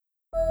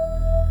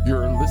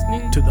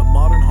listening to the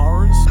Modern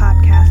Horrors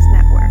Podcast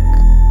Network.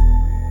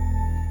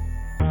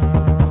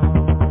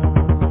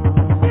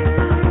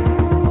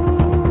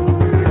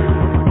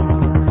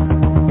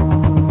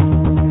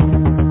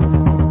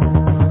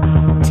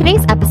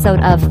 Today's episode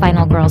of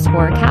Final Girls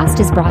Horrorcast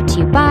is brought to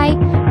you by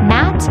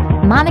Matt,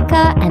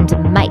 Monica, and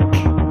Mike.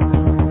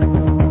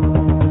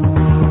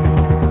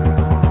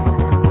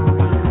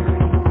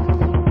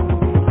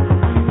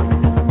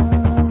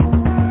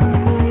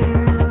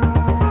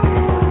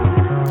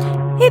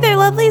 Hey there,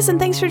 lovelies, and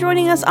thanks for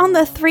joining us on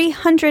the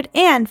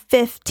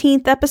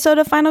 315th episode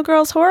of Final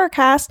Girls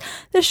Horrorcast,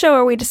 the show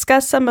where we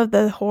discuss some of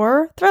the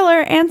horror,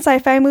 thriller, and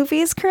sci-fi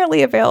movies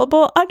currently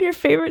available on your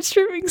favorite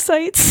streaming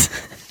sites.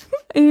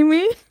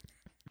 Amy?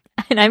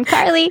 And I'm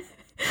Carly.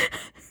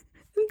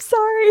 I'm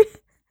sorry.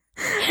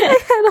 I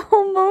had a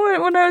whole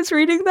moment when I was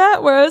reading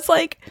that where I was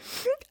like,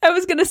 I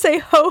was gonna say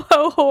ho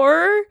ho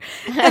horror,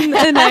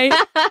 and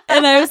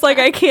I was like,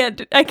 I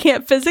can't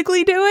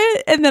physically do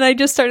it, and then I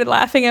just started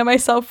laughing at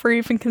myself for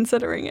even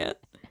considering it.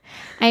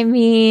 I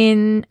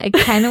mean, I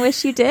kind of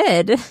wish you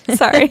did.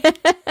 Sorry.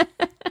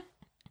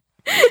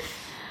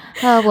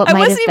 Oh, what I might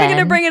wasn't have even been.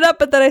 gonna bring it up,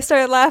 but then I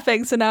started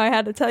laughing, so now I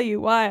had to tell you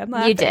why I'm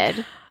laughing. You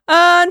did.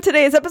 On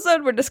today's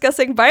episode, we're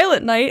discussing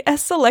Violent Night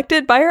as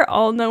selected by our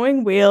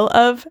all-knowing wheel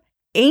of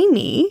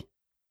Amy,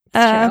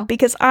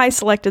 because I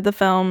selected the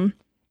film.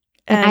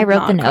 And I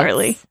wrote the notes.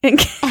 Carly. And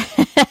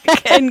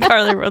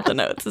Carly wrote the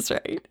notes, that's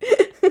right.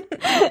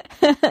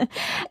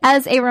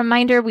 As a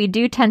reminder, we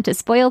do tend to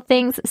spoil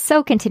things,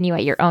 so continue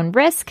at your own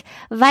risk.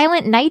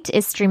 Violent Night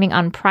is streaming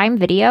on Prime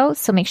Video,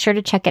 so make sure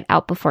to check it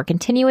out before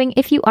continuing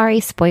if you are a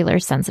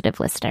spoiler-sensitive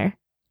listener.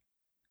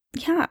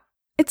 Yeah,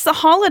 it's the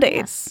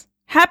holidays.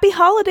 Happy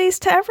holidays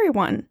to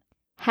everyone.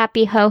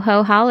 Happy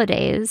ho-ho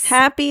holidays.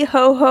 Happy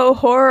ho-ho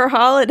horror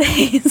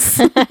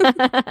holidays.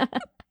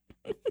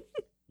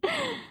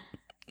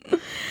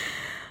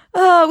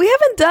 We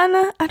haven't done,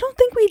 I don't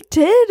think we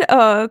did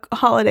a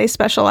holiday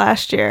special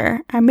last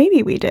year.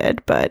 Maybe we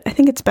did, but I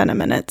think it's been a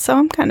minute, so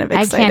I'm kind of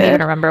excited. I can't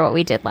even remember what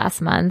we did last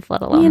month,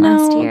 let alone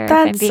last year, if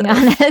I'm being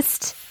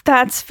honest.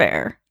 That's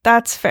fair.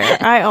 That's fair.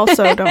 I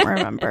also don't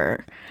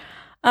remember.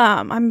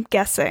 I'm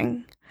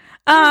guessing.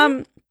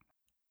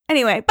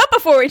 Anyway, but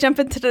before we jump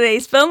into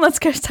today's film, let's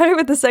get started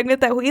with the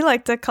segment that we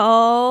like to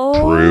call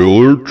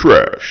Trailer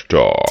Trash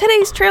Talk.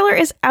 Today's trailer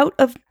is Out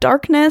of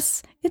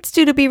Darkness. It's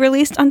due to be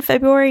released on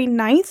February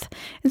 9th.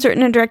 It's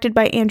written and directed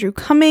by Andrew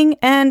Cumming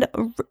and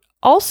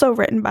also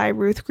written by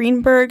Ruth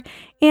Greenberg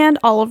and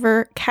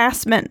Oliver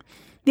Kastman.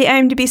 The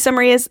IMDb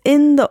summary is,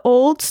 in the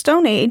old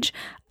Stone Age,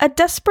 a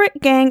desperate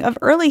gang of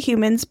early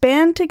humans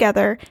band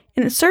together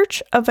in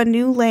search of a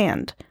new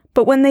land.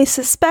 But when they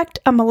suspect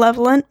a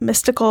malevolent,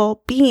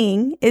 mystical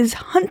being is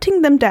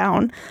hunting them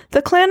down,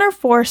 the clan are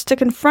forced to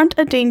confront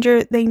a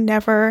danger they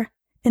never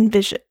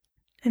envisaged.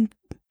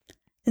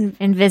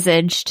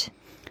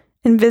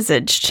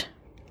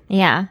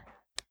 Yeah.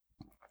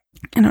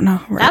 I don't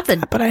know.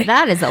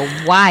 That is a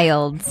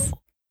wild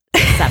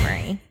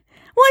summary.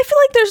 Well, I feel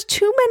like there's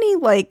too many,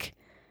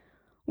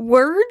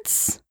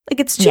 words.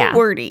 It's too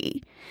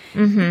wordy.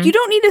 Mm-hmm. You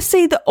don't need to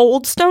say the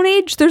old Stone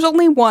Age. There's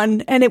only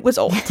one, and it was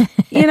old.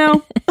 You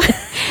know?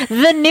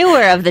 The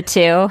newer of the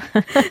two.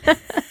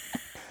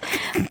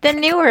 The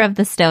newer of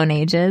the Stone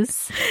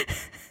Ages.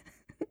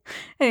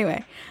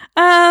 Anyway.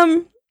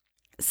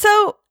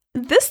 So,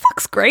 this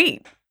looks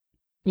great.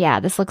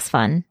 Yeah, this looks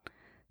fun.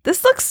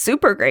 This looks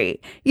super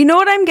great. You know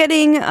what I'm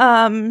getting?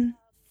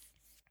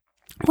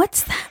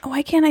 What's that?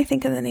 Why can't I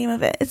think of the name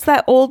of it? It's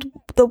that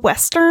the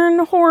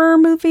Western horror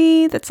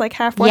movie that's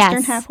half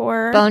Western, half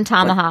horror. Bone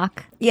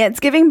Tomahawk. Yeah, it's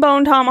giving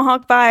Bone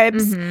Tomahawk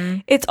vibes.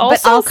 Mm-hmm. It's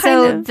also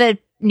kind of the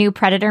new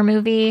Predator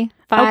movie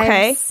vibes.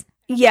 Okay.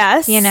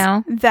 Yes. You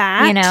know?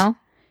 That. You know?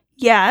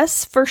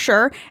 Yes, for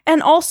sure.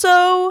 And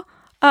also,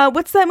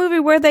 what's that movie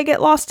where they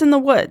get lost in the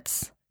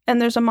woods and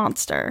there's a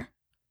monster?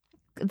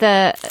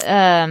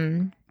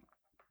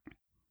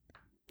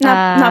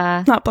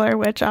 Not Blair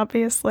Witch,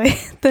 obviously.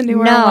 The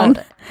newer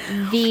one.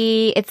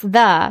 It's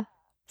the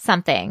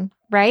something,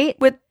 right?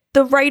 With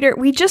the writer,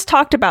 we just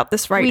talked about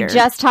this writer. We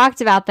just talked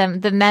about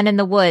them, the Men in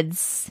the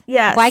Woods.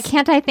 Yes. Why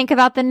can't I think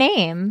about the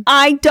name?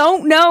 I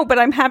don't know, but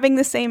I'm having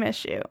the same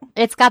issue.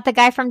 It's got the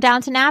guy from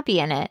Downton Abbey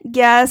in it.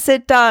 Yes,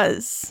 it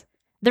does.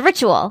 The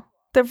Ritual.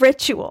 The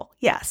Ritual,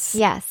 yes.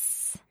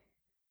 Yes.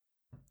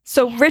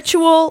 So yes.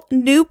 Ritual,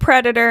 new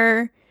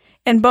Predator,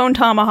 and Bone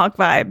Tomahawk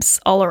vibes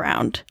all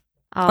around.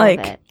 All of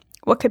it.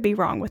 What could be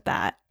wrong with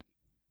that?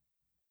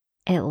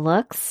 It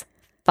looks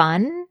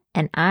fun,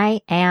 and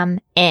I am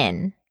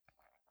in.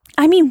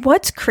 I mean,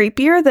 what's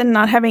creepier than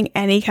not having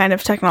any kind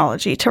of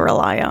technology to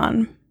rely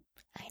on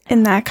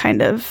in that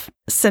kind of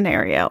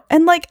scenario?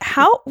 And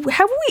how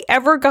have we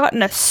ever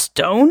gotten a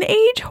Stone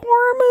Age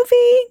horror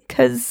movie?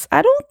 Because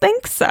I don't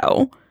think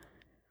so.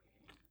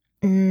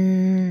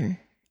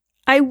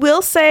 I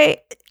will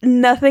say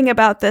nothing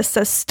about this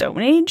says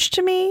Stone Age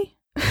to me.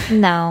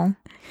 No.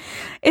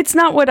 It's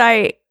not what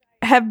I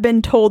have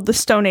been told the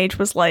Stone Age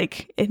was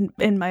like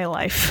in my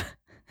life.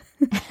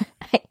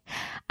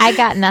 I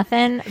got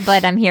nothing,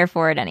 but I'm here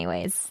for it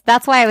anyways.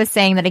 That's why I was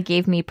saying that it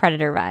gave me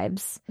Predator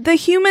vibes. The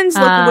humans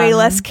look way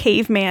less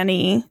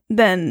caveman-y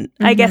than,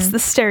 I guess, the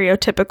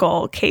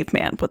stereotypical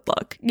caveman would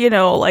look. You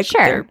know, like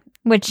sure,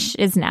 which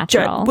is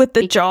natural. With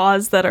the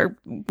jaws that are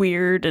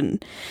weird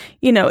and,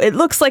 you know, it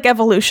looks like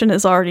evolution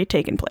has already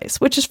taken place,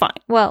 which is fine.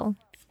 Well,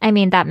 I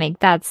mean, that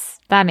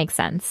makes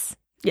sense.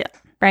 Yeah.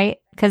 Right?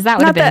 Because that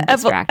would have been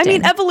distracting. I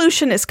mean,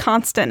 evolution is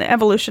constant.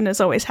 Evolution is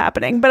always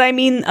happening. But I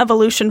mean,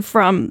 evolution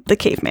from the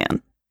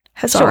caveman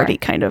has already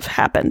kind of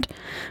happened.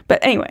 But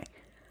anyway,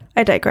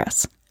 I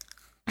digress.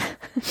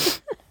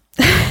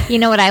 You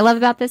know what I love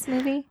about this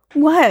movie?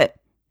 What?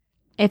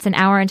 It's an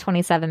hour and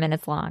 27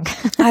 minutes long.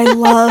 I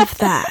love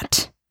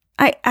that.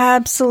 I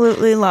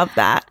absolutely love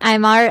that.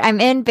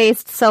 I'm in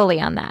based solely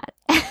on that.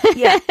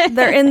 Yeah,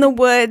 they're in the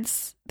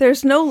woods.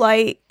 There's no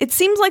light. It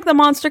seems like the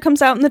monster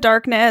comes out in the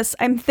darkness.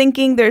 I'm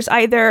thinking there's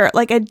either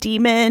like a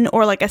demon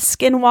or like a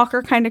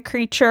skinwalker kind of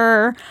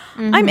creature.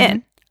 Mm-hmm.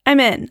 I'm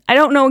in. I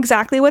don't know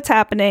exactly what's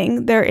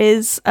happening. There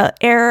is an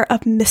air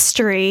of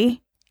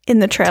mystery in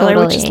the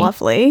trailer, which is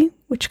lovely,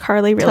 which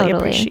Carly really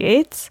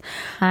appreciates.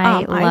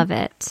 I love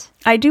it.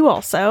 I do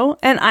also.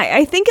 And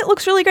I think it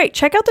looks really great.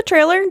 Check out the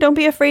trailer. Don't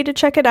be afraid to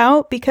check it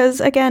out because,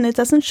 again, it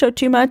doesn't show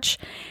too much.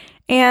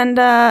 And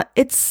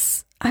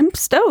I'm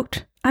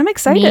stoked. I'm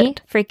excited. Me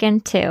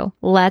freaking too.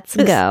 Let's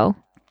go.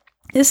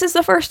 This is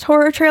the first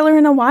horror trailer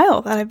in a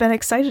while that I've been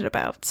excited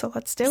about. So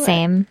let's do it.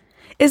 Same.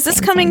 Is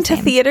this coming to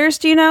theaters,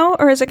 do you know?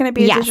 Or is it going to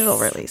be a digital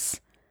release?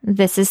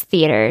 This is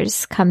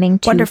theaters coming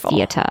to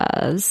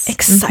theaters.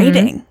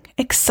 Exciting. Mm-hmm.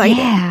 Exciting.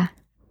 Yeah.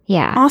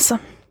 Yeah.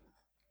 Awesome.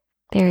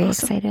 Very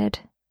excited.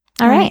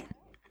 All right.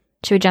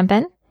 Should we jump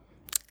in?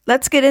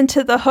 Let's get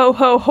into the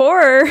ho-ho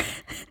horror.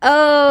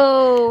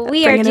 Oh,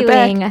 we are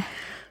doing...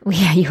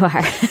 Yeah, you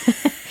are.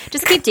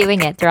 Just keep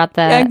doing it throughout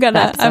the I'm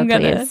gonna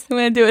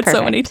do it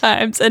so many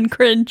times and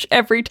cringe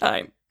every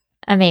time.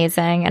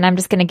 Amazing. And I'm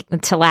just going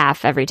to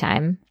laugh every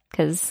time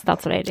because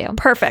that's what I do.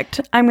 Perfect.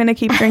 I'm going to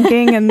keep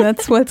drinking and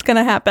that's what's going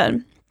to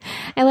happen.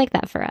 I like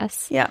that for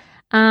us. Yeah.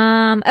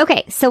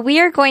 Okay, so we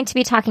are going to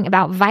be talking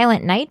about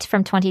Violent Night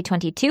from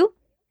 2022,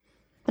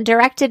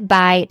 directed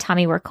by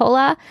Tommy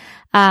Wirkola,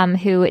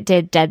 who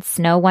did Dead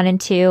Snow 1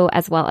 and 2,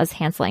 as well as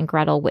Hansel and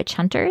Gretel Witch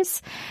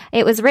Hunters.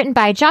 It was written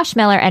by Josh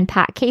Miller and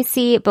Pat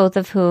Casey, both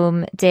of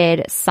whom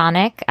did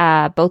Sonic,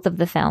 both of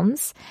the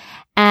films.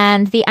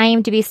 And the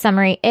IMDb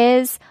summary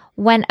is,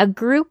 when a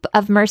group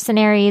of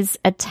mercenaries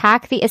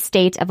attack the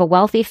estate of a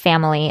wealthy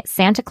family,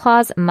 Santa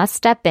Claus must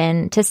step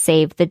in to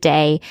save the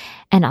day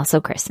and also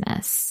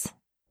Christmas.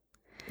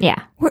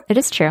 Yeah, it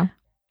is true.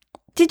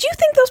 Did you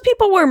think those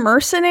people were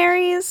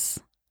mercenaries?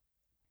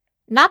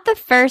 Not the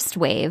first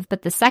wave,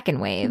 but the second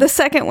wave. The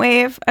second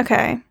wave?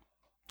 Okay.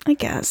 I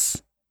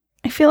guess.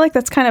 I feel like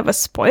that's kind of a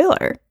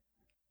spoiler.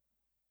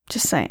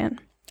 Just saying.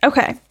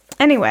 Okay.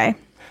 Anyway.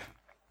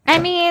 I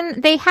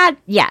mean, they had...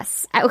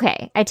 Yes.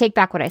 Okay. I take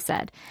back what I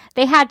said.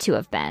 They had to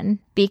have been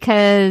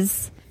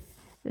because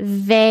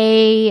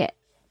they...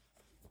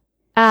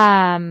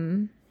 Yeah.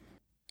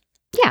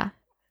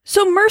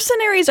 So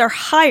mercenaries are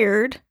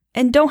hired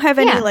and don't have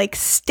any like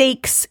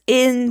stakes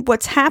in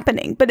what's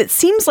happening. But it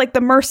seems like the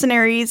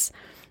mercenaries,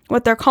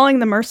 what they're calling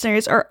the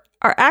mercenaries, are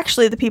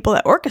actually the people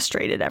that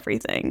orchestrated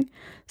everything.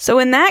 So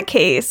in that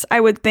case,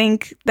 I would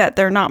think that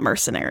they're not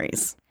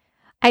mercenaries.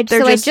 I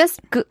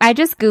just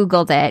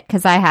Googled it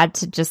because I had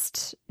to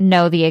just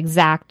know the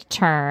exact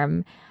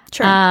term.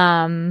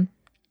 Sure.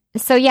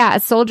 So yeah, a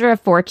soldier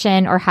of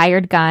fortune or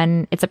hired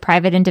gun. It's a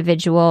private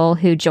individual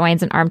who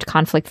joins an armed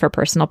conflict for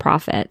personal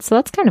profit. So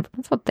that's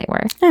what they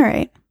were. All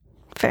right.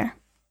 Fair.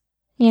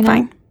 You know?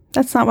 Fine.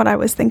 That's not what I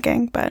was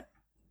thinking, but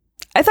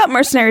I thought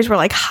mercenaries were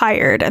like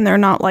hired and they're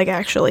not like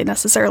actually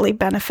necessarily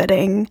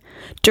benefiting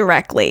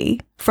directly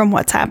from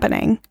what's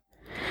happening.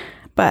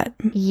 But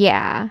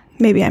yeah,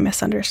 maybe I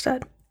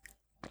misunderstood.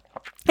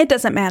 It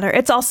doesn't matter.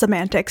 It's all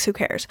semantics. Who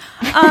cares?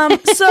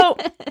 So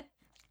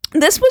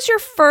this was your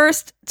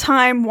first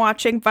time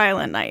watching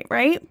Violent Night,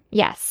 right?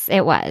 Yes,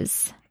 it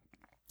was.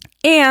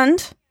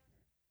 And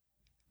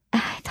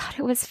I thought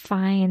it was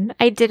fine.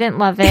 I didn't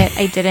love it.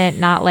 I didn't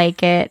not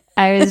like it.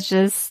 I was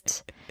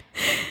just...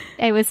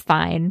 It was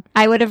fine.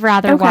 I would have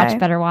rather watched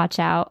Better Watch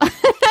Out.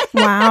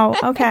 Wow.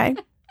 Okay.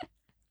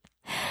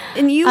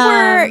 And you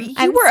were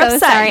so upset.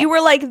 Sorry. You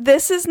were like,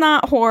 this is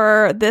not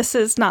horror. This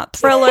is not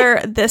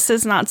thriller. This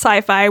is not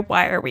sci-fi.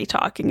 Why are we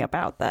talking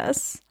about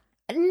this?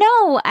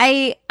 No,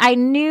 I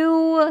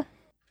knew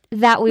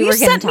that we were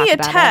going to talk about it. You sent me a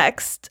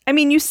text. I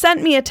mean, you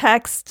sent me a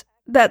text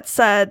that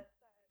said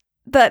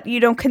that you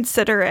don't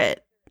consider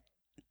it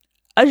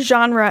a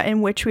genre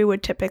in which we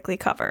would typically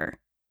cover.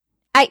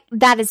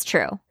 That is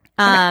true.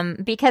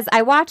 Because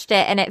I watched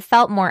it and it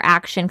felt more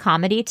action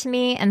comedy to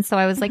me. And so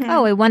I was like,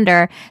 oh, I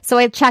wonder. So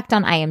I checked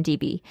on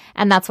IMDb.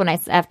 And that's when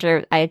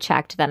after I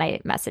checked, then I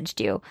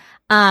messaged you.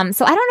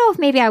 So I don't know if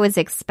maybe I was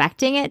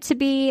expecting it to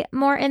be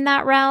more in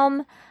that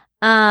realm.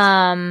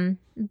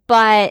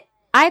 But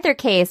either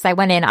case, I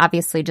went in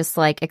obviously just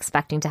like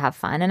expecting to have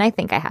fun. And I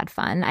think I had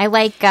fun. I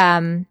like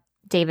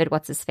David,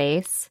 what's his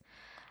face?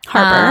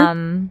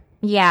 Harbour.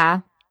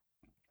 Yeah.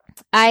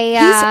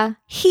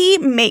 He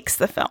makes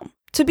the film.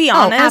 To be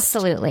honest,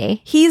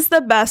 absolutely. He's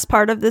the best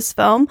part of this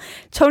film.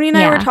 Tony and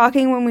I were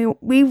talking when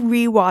we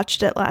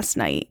rewatched it last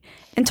night.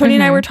 And Tony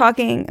and I were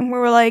talking and we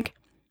were like,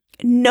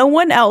 no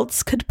one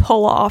else could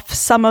pull off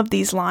some of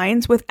these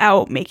lines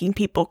without making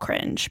people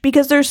cringe.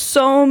 Because there's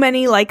so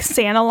many like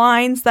Santa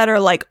lines that are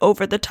like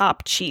over the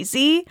top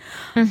cheesy.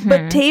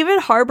 But David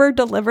Harbour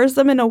delivers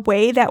them in a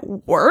way that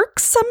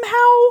works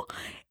somehow.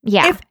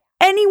 Yeah. If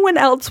anyone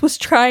else was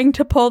trying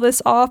to pull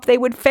this off, they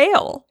would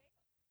fail.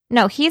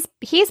 No, he's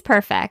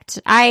perfect.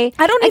 I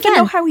don't even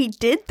know how he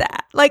did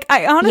that. Like,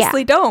 I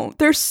honestly don't.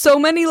 There's so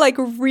many, like,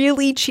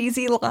 really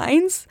cheesy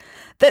lines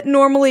that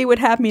normally would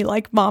have me,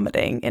 like,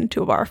 vomiting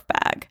into a barf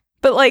bag.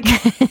 But, like,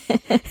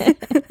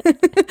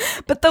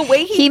 but the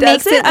way he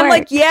does makes it I'm work.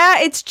 like, yeah,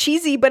 it's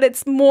cheesy, but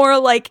it's more,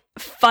 like,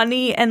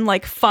 funny and,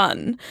 like,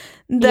 fun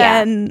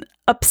than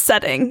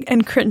upsetting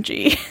and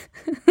cringy.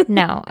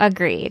 No,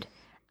 agreed.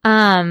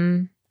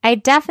 I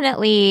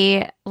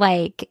definitely,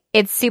 like,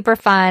 it's super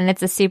fun.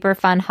 It's a super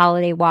fun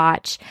holiday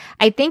watch.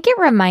 I think it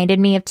reminded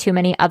me of too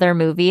many other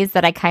movies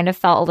that I kind of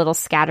felt a little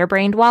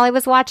scatterbrained while I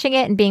was watching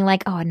it and being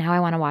like, oh, now I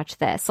want to watch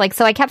this. Like,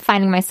 so I kept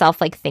finding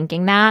myself, like,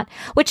 thinking that,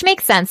 which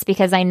makes sense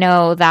because I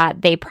know that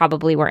they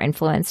probably were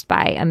influenced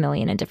by a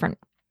million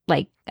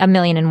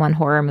and one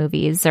horror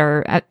movies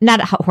or not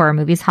horror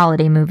movies,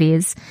 holiday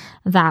movies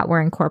that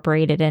were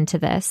incorporated into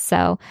this.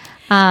 So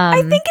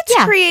I think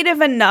it's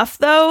creative enough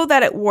though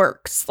that it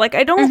works. Like,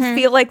 I don't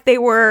feel like they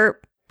were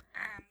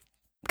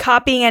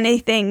copying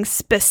anything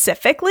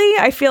specifically.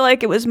 I feel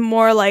like it was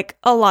more like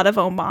a lot of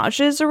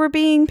homages were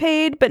being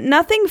paid, but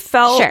nothing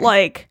felt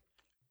like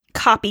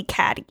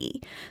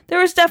copycat-y. There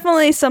was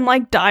definitely some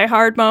like Die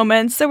Hard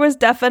moments. There was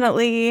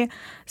definitely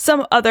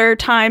some other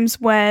times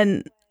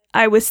when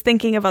I was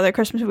thinking of other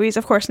Christmas movies.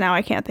 Of course, now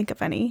I can't think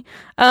of any.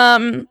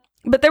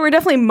 But there were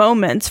definitely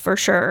moments for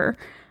sure.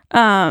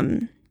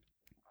 Totally.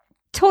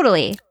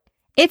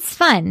 It's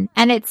fun.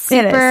 And it's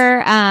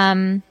super...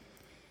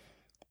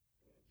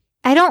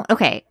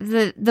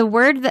 The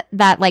word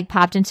that like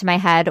popped into my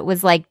head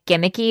was like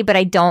gimmicky, but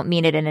I don't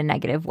mean it in a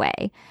negative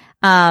way.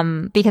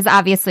 Because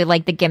obviously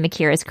like the gimmick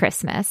here is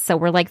Christmas. So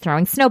we're like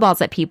throwing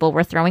snowballs at people.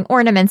 We're throwing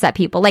ornaments at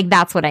people. Like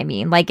that's what I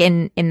mean. Like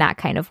in that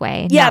kind of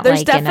way. Yeah, there's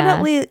like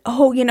definitely,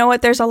 you know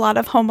what? There's a lot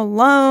of Home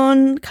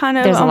Alone kind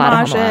of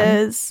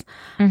homages,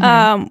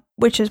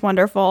 which is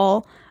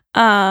wonderful.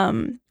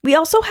 We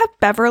also have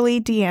Beverly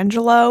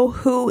D'Angelo,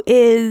 who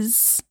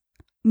is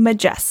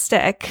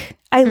majestic.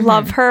 I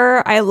love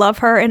her. I love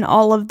her in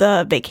all of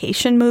the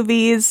vacation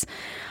movies.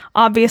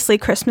 Obviously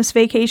Christmas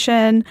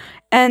Vacation,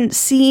 and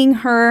seeing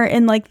her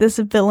in like this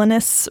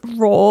villainous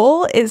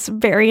role is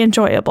very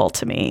enjoyable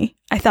to me.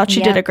 I thought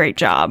she did a great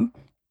job.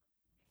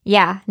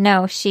 Yeah,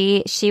 no,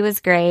 she was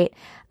great.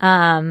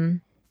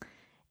 And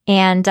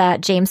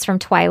James from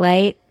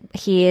Twilight,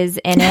 he is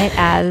in it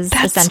as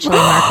essentially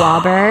Mark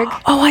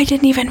Wahlberg. Oh, I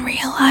didn't even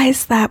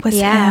realize that was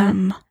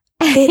him.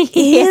 It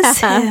is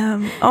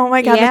him. Oh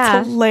my God,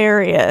 that's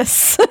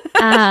hilarious.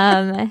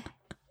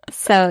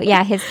 So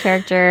yeah, his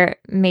character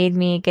made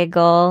me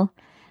giggle.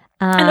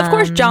 And of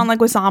course, John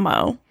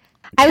Leguizamo.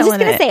 I was just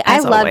going to say, I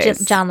love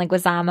John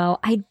Leguizamo.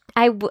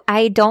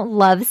 I don't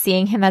love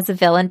seeing him as a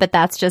villain, but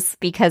that's just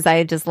because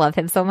I just love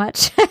him so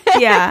much.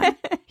 Yeah.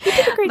 He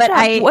did a great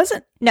job.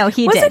 Wasn't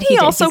he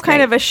also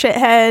kind of a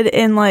shithead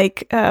in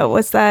like,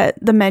 was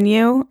that The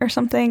Menu or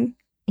something?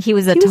 He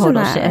was a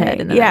total shithead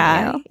in The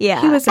Menu.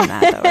 Yeah. He was in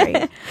that though,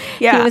 right?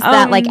 Yeah. He was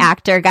that like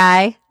actor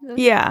guy.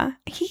 Yeah.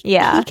 He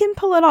can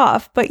pull it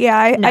off. But yeah,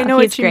 I know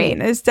what you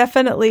mean. It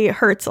definitely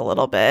hurts a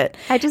little bit.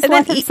 I just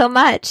love him so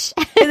much.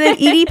 And then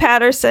Edie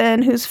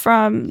Patterson, who's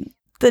from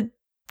the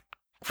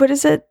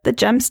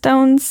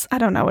Gemstones? I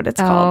don't know what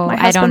it's called. My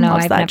husband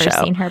loves that show. I've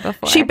never seen her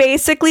before. She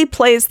basically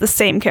plays the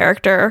same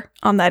character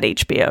on that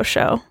HBO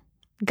show.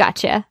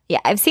 Gotcha. Yeah,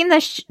 I've seen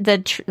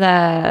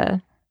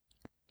the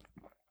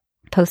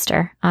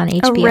poster on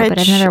HBO, but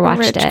I've never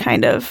watched it.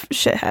 Kind of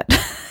shithead.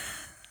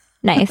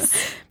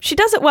 Nice. She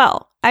does it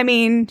well. I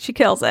mean, she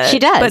kills it. She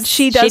does. But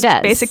she does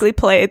basically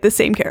play the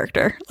same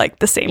character, like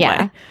the same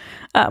way,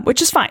 which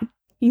is fine.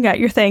 You got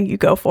your thing. You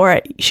go for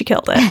it. She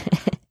killed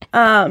it.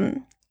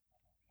 And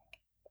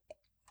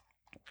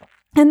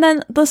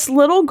then this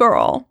little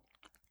girl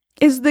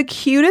is the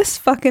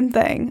cutest fucking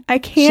thing. I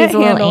can't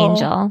handle. She's a little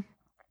angel.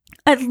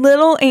 A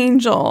little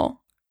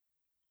angel.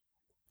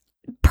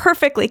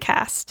 Perfectly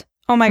cast.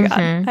 Oh my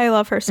God. I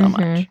love her so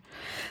much.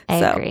 I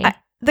agree.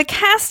 The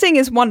casting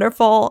is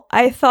wonderful.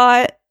 I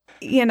thought,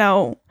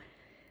 no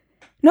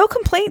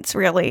complaints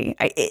really.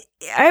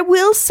 I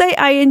will say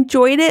I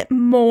enjoyed it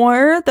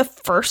more the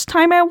first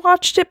time I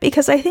watched it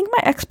because I think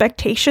my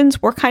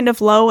expectations were kind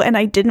of low and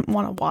I didn't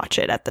want to watch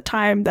it at the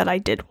time that I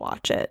did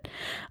watch it.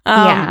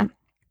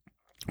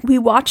 We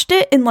watched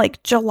it in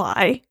like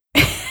July.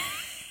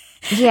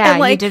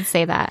 Yeah, you did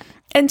say that.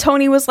 And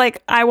Tony was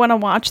like, I want to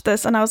watch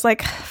this. And I was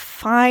like,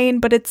 fine,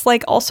 but it's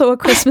like also a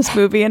Christmas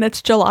movie and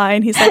it's July.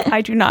 And he's like,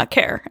 I do not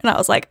care. And I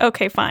was like,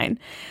 okay, fine.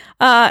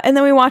 And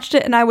then we watched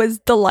it and I was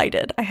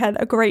delighted. I had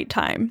a great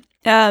time.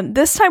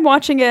 This time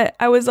watching it,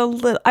 I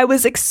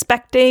was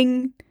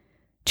expecting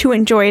to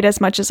enjoy it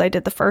as much as I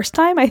did the first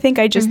time. I think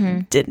I just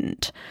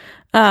didn't,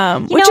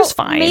 which is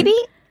fine.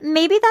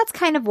 Maybe that's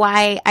kind of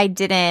why I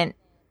didn't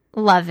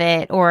love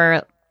it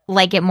or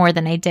like it more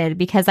than I did,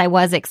 because I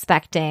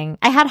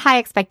had high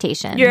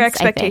expectations. Your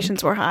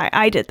expectations were high.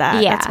 I did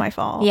that. Yeah. That's my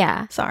fault.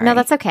 Yeah. Sorry. No,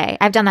 that's okay.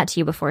 I've done that to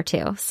you before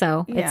too,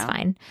 so it's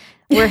fine.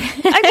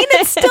 I mean,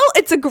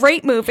 it's a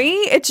great movie.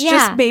 It's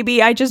just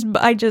maybe I just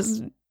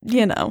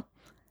hyped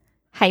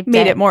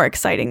made it more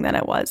exciting than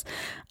it was.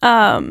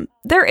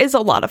 There is a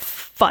lot of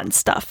fun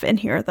stuff in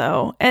here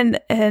though, and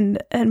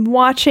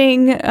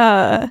watching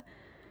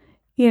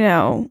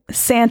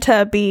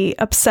Santa be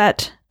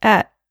upset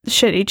at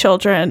shitty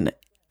children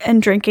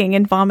and drinking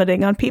and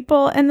vomiting on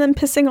people and then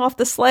pissing off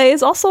the sleigh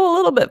is also a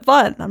little bit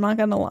fun. I'm not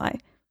gonna lie.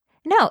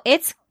 No,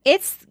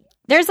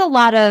 there's a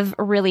lot of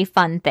really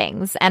fun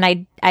things, and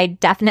I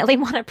definitely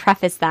want to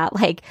preface that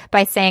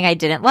by saying I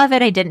didn't love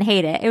it, I didn't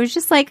hate it. It was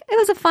just it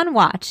was a fun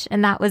watch,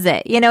 and that was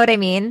it. You know what I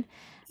mean?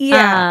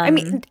 Yeah. I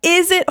mean,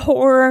 is it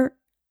horror?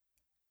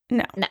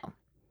 No.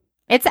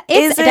 It's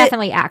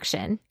definitely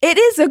action. It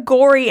is a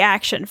gory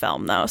action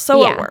film though,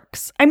 so it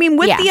works. I mean,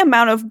 with the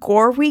amount of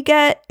gore we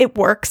get, it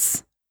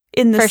works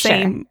in the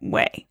same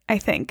way, I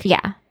think.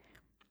 Yeah.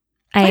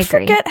 I agree.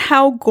 forget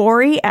how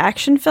gory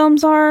action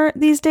films are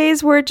these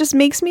days, where it just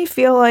makes me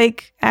feel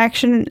like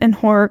action and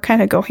horror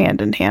kind of go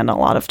hand in hand a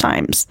lot of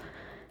times.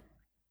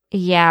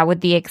 Yeah,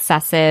 with the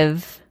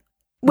excessive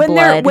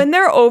blood. When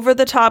they're over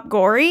the top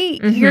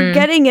gory, you're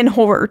getting in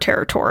horror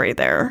territory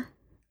there.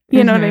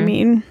 You know what I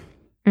mean?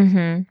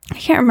 I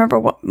can't remember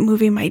what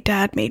movie my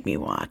dad made me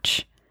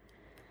watch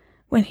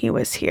when he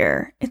was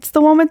here. It's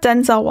the one with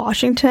Denzel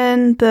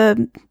Washington,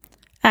 the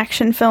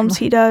action films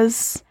he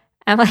does.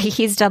 I'm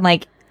he's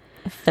done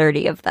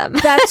 30 of them.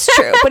 That's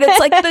true. But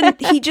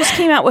it's he just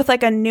came out with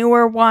a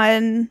newer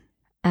one.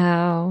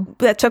 Oh.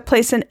 That took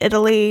place in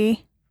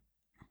Italy.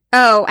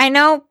 Oh, I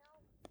know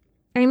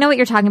what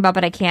you're talking about,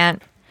 but I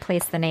can't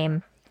place the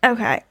name.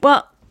 Okay.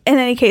 Well, in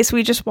any case,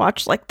 we just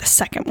watched the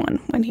second one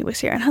when he was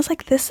here. And I was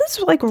like, this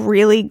is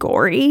really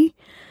gory.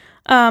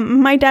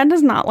 My dad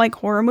does not like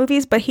horror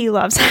movies, but he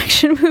loves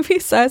action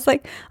movies. So I was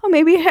like, oh,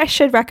 maybe I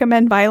should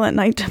recommend Violent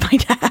Night to my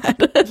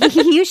dad.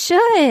 You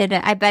should.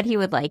 I bet he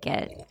would like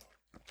it.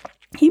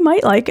 He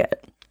might like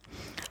it.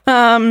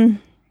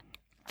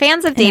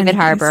 Fans of David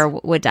Harbour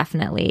would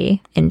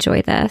definitely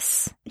enjoy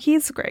this.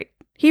 He's great.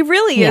 He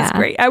really is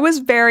great. I was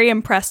very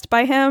impressed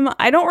by him.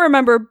 I don't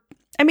remember.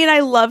 I mean,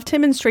 I loved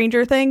him in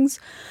Stranger Things,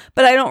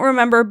 but I don't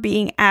remember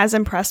being as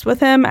impressed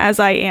with him as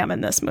I am in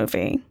this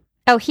movie.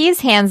 Oh, he's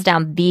hands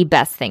down the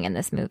best thing in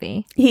this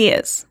movie. He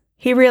is.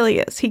 He really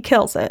is. He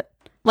kills it.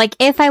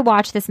 If I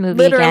watch this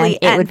movie again,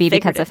 it would be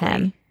because of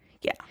him.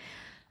 Yeah.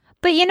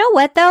 But you know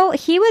what, though?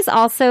 He was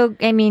also,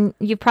 I mean,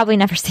 you've probably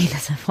never seen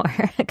this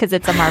before because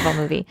it's a Marvel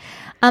movie.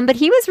 But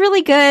he was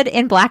really good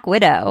in Black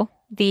Widow,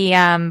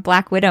 the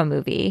Black Widow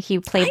movie. He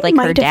played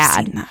her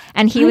dad.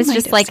 And he was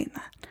just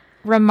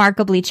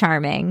remarkably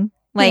charming.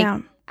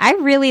 I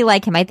really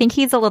like him. I think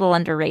he's a little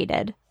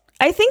underrated.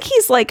 I think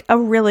he's a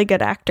really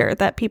good actor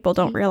that people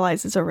don't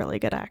realize is a really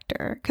good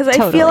actor. Because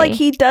I feel like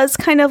he does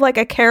kind of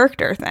a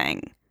character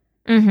thing.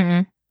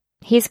 Mm-hmm.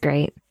 He's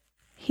great.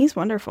 He's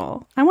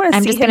wonderful. I want to see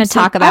him. I'm just going to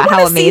talk about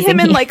how amazing he is. I want to see him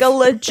in a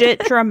legit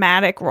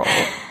dramatic role.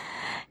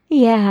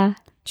 Yeah.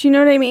 Do you know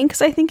what I mean?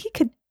 Because I think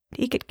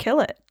he could kill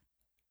it.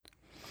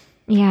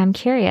 Yeah, I'm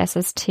curious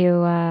as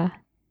to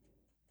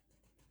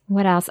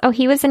what else. Oh,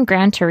 he was in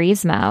Gran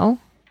Turismo.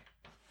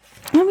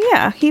 Oh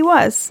yeah, he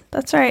was.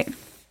 That's right.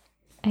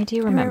 I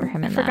do remember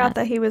him in that. I forgot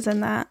that he was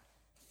in that.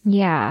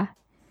 Yeah.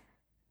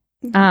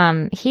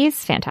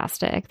 He's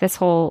fantastic. This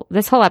whole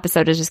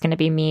episode is just going to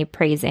be me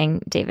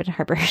praising David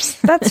Harbour's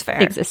That's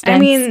fair. existence. I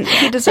mean,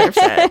 he deserves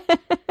it.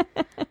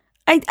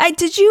 I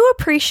did you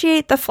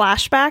appreciate the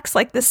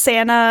flashbacks, the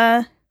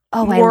Santa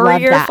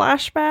warrior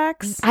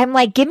flashbacks? I'm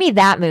give me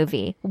that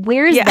movie.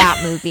 Where's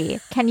that movie?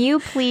 Can you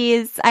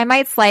please? I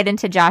might slide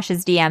into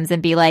Josh's DMs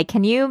and be like,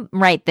 "Can you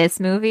write this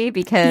movie?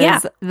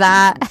 Because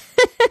that."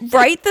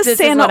 Write the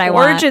Santa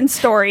origin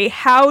story.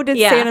 How did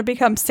Santa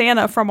become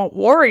Santa from a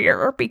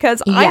warrior?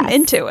 Because I'm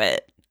into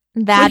it.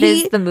 That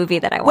is the movie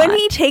that I want. When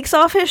he takes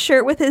off his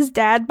shirt with his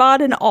dad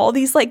bod and all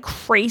these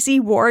crazy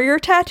warrior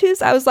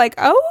tattoos, I was like,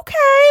 oh,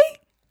 okay.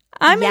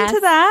 I'm into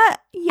that.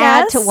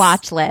 Yes. Add to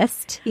watch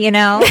list.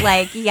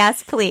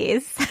 Yes,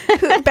 please.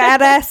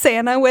 Badass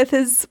Santa with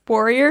his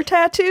warrior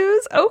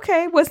tattoos.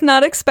 Okay. Was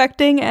not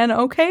expecting and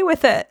okay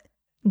with it.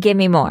 Give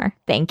me more.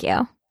 Thank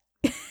you.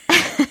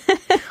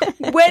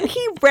 When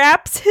he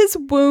wraps his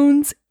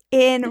wounds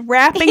in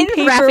wrapping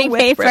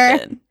paper.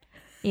 Ribbon.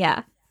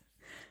 Yeah.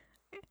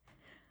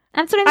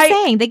 That's what I'm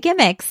saying. The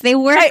gimmicks, they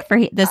work for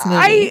this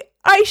movie.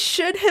 I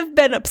should have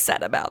been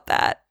upset about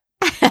that.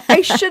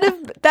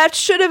 That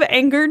should have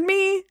angered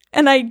me,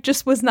 and I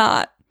just was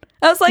not.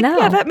 I was like,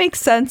 yeah, that makes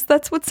sense.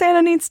 That's what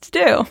Santa needs to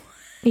do.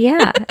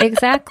 Yeah,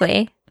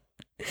 exactly.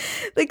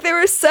 There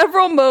were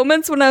several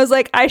moments when I was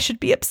like, I should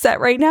be upset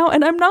right now,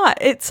 and I'm not.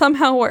 It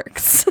somehow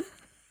works.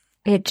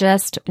 It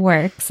just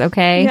works,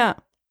 okay? Yeah.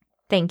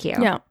 Thank you.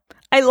 Yeah.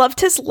 I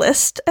loved his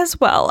list as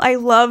well. I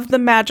love the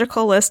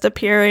magical list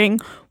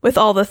appearing with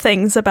all the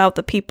things about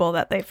the people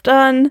that they've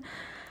done.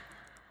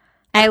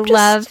 I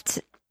loved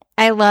when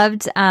I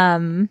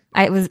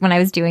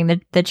was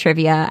doing the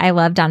trivia, I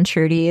loved on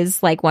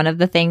Trudy's, like one of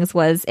the things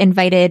was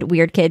invited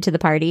weird kid to the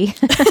party,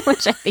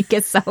 which I think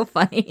is so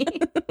funny.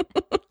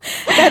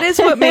 That is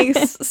what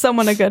makes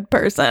someone a good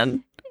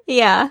person.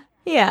 Yeah.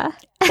 Yeah.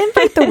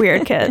 Invite the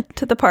weird kid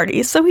to the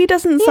party so he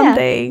doesn't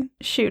someday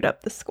shoot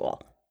up the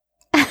school.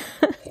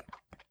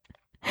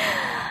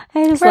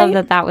 I just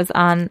love that was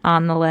on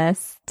the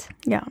list.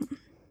 Yeah.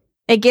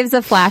 It gives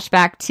a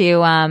flashback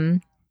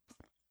to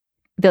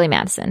Billy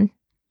Madison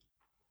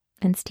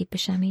and Steve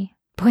Buscemi.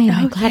 Boy,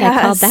 am I glad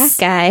I called that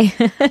guy.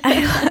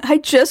 I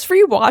just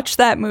rewatched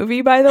that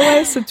movie, by the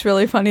way, so it's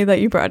really funny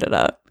that you brought it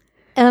up.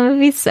 And the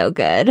movie's so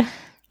good.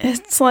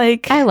 It's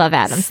like... I love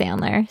Adam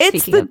Sandler.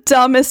 It's the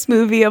dumbest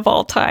movie of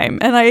all time,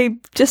 and I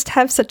just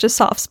have such a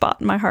soft spot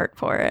in my heart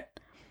for it.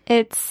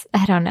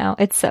 I don't know.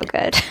 It's so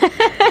good.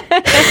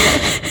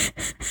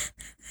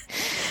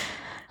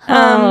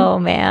 Oh,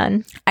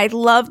 man. I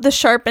love the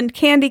sharpened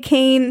candy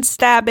cane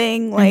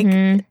stabbing.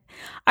 Like,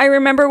 I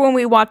remember when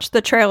we watched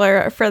the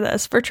trailer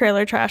for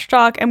Trailer Trash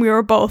Talk, and we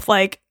were both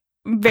like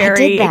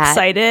very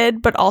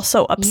excited, but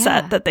also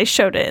upset that they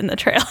showed it in the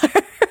trailer.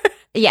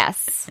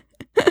 Yes.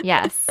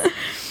 Yes.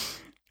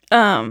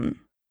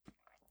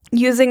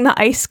 Using the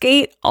ice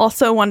skate,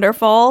 also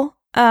wonderful.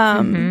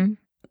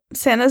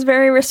 Santa's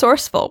very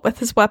resourceful with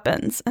his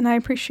weapons, and I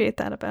appreciate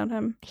that about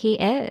him. He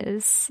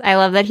is. I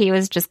love that he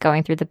was just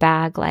going through the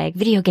bag like,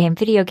 video game.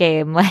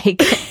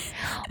 Like,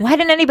 why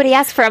didn't anybody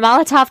ask for a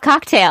Molotov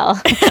cocktail?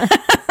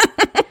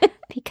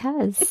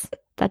 Because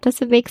that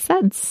doesn't make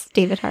sense,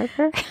 David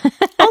Harbour.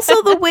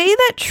 Also, the way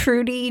that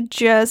Trudy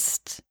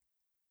just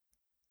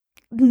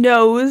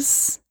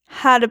knows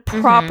how to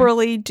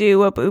properly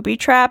do a booby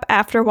trap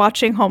after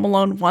watching Home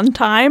Alone one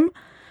time.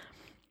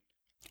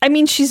 I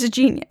mean, she's a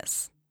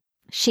genius.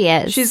 She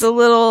is. She's a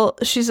little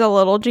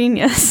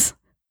genius.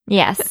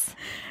 Yes.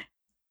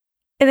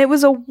 And it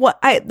was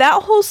that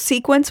whole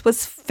sequence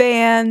was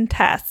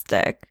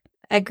fantastic.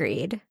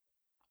 Agreed.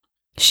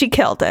 She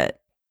killed it.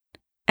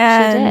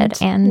 And she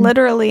did. And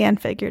literally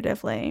and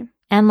figuratively.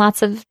 And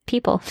lots of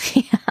people.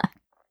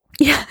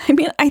 Yeah. I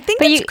mean, I think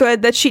it's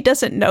good that she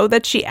doesn't know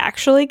that she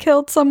actually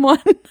killed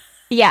someone.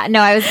 Yeah. No,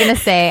 I was going to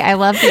say, I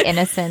love the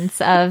innocence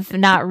of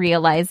not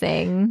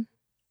realizing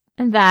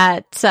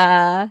that that's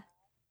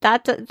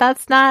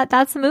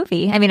a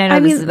movie. I mean, I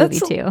know this is a movie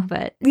too,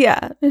 but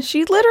yeah,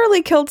 she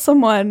literally killed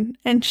someone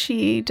and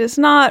she does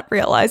not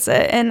realize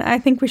it. And I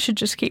think we should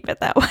just keep it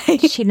that way.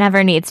 She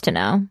never needs to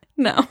know.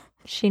 No,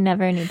 she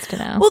never needs to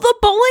know. Well, the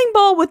bowling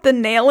ball with the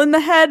nail in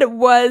the head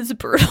was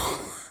brutal.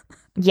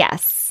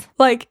 Yes,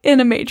 like in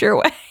a major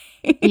way.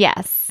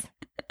 Yes,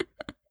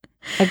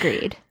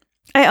 agreed.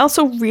 I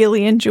also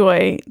really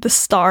enjoy the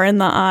star in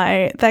the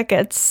eye that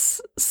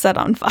gets set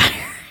on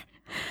fire.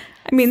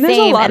 I mean, there's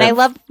a lot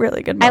of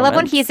really good moments. I love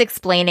when he's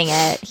explaining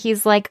it.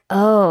 He's like,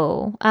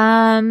 oh,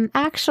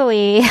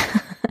 actually.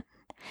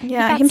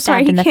 Yeah, I'm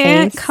sorry. He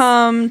can't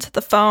come to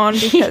the phone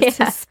because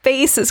his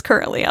face is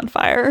currently on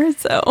fire.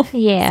 So,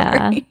 yeah.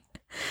 Sorry.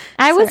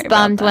 I was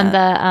bummed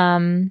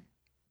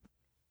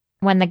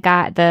when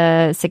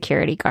the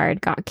security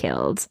guard got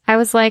killed. I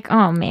was like,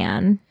 oh,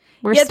 man.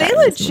 They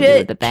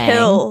legit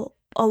kill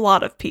a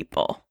lot of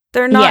people.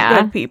 They're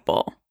not good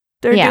people.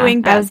 They're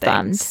doing bad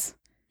things. Bummed.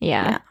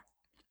 Yeah.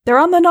 They're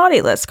on the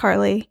naughty list,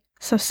 Carly.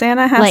 So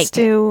Santa has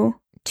to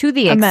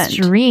the amend.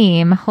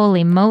 Extreme.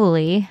 Holy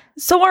moly.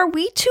 So are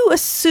we to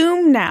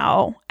assume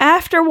now,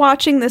 after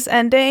watching this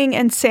ending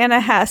and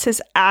Santa has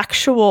his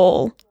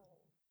actual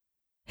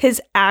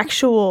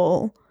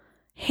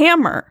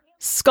hammer,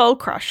 Skull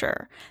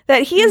Crusher,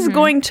 that he is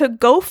going to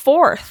go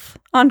forth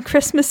on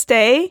Christmas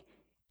Day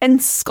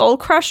and skull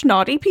crush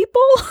naughty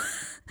people?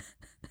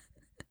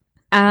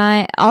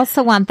 I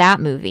also want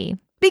that movie.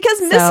 Because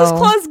Mrs.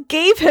 Claus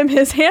gave him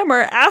his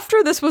hammer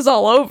after this was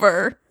all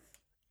over.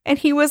 And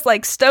he was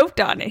like stoked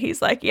on it.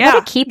 He's like, yeah.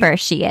 What a keeper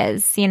she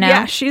is, you know?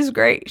 Yeah, she's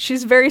great.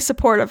 She's a very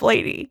supportive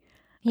lady.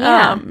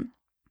 Yeah.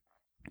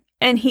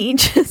 And he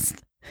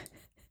just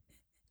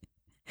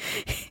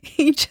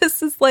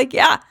is like,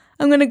 yeah,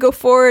 I'm going to go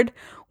forward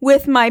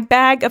with my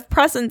bag of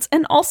presents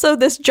and also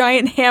this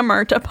giant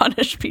hammer to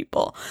punish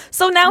people.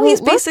 So now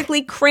he's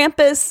basically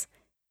Krampus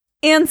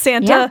and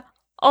Santa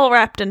all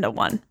wrapped into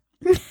one.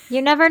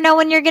 You never know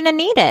when you're going to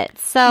need it.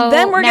 So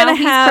then we're going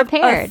to have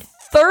prepared. A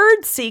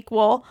third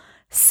sequel,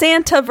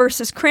 Santa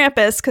versus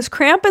Krampus, because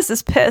Krampus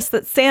is pissed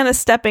that Santa's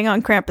stepping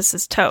on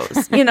Krampus's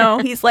toes. You know,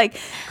 he's like,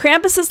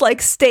 Krampus is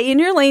like, stay in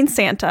your lane,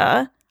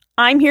 Santa.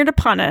 I'm here to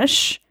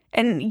punish,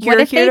 and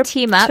you're here to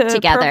team up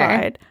together.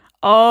 Provide.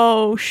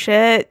 Oh,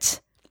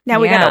 shit. Now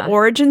we got an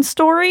origin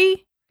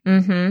story?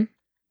 Mm-hmm.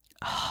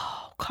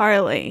 Oh,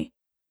 Carly.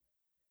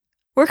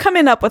 We're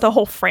coming up with a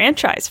whole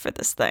franchise for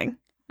this thing.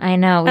 I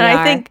know,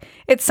 I think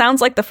it sounds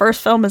like the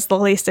first film is the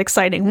least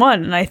exciting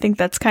one, and I think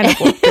that's kind of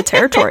the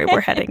territory we're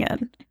heading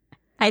in.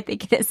 I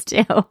think it is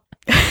too.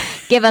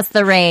 give us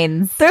the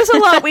reins. There's a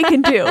lot we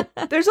can do.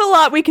 There's a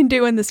lot we can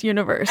do in this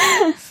universe.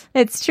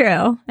 It's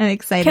true. I'm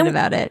excited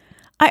about it.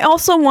 I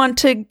also want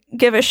to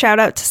give a shout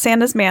out to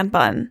Santa's Man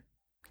Bun,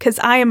 because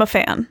I am a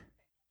fan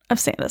of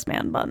Santa's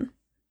Man Bun.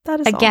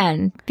 That is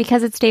Again,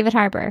 because it's David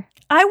Harbour.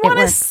 I want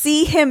to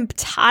see him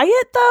tie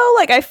it, though.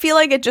 Like, I feel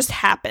like it just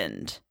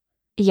happened.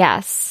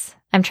 Yes.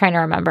 I'm trying to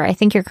remember. I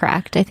think you're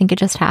correct. I think it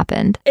just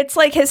happened. It's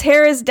like his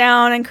hair is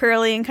down and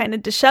curly and kind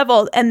of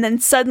disheveled, and then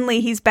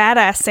suddenly he's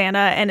badass Santa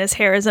and his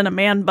hair is in a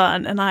man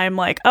bun, and I'm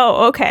like,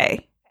 oh,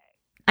 okay.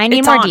 I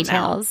need more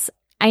details.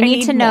 I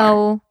need to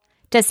know,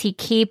 does he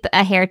keep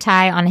a hair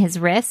tie on his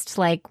wrist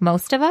like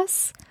most of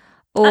us?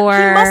 Or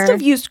he must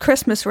have used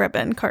Christmas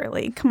ribbon,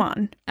 Carly. Come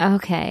on.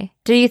 Okay.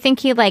 Do you think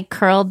he like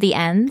curled the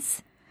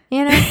ends?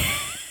 You know?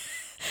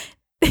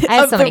 I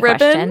have so many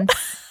questions.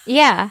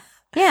 Yeah.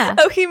 Yeah.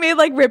 Oh, he made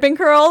like ribbon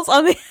curls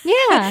on the...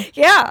 Yeah.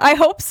 Yeah, I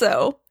hope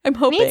so. I'm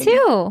hoping. Me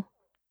too.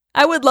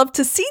 I would love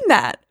to see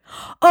that.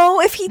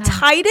 Oh, if he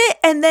tied it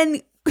and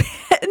then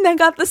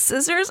got the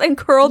scissors and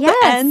curled the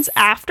ends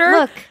after.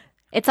 Look,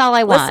 it's all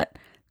I want. Listen,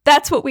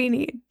 that's what we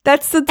need.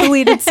 That's the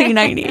deleted scene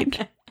I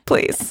need.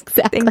 Please.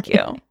 Exactly. Thank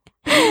you.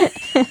 That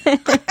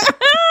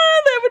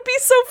would be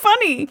so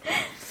funny.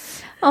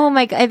 Oh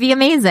my God. It'd be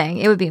amazing.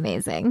 It would be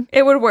amazing.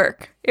 It would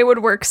work. It would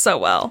work so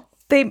well.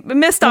 They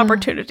missed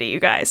opportunity, you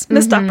guys.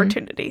 Missed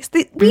opportunities.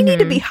 We need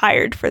to be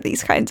hired for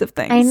these kinds of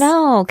things. I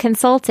know.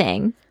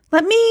 Consulting.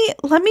 Let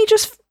me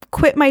just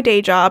quit my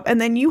day job, and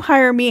then you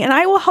hire me, and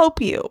I will help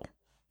you.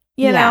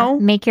 You know?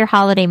 Make your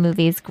holiday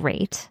movies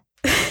great.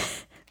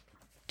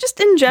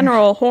 Just in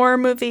general, horror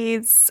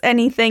movies,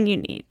 anything you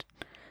need.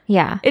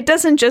 Yeah. It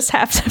doesn't just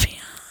have to be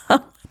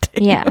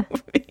holiday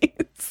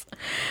movies.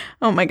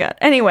 Oh my God.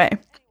 Anyway.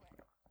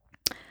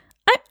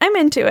 I'm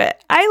into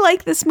it. I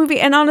like this movie,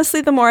 and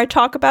honestly, the more I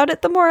talk about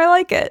it, the more I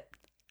like it.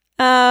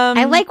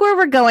 I like where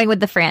we're going with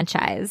the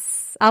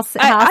franchise. I'll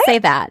say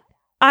that.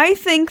 I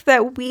think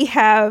that we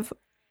have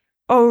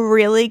a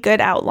really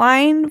good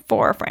outline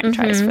for a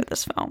franchise for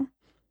this film.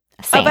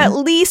 Same. Of at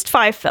least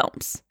 5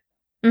 films.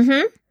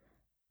 Mm-hmm.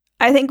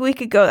 I think we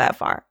could go that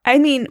far. I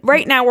mean,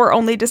 right now we're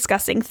only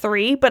discussing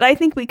 3, but I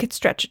think we could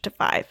stretch it to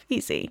 5.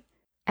 Easy.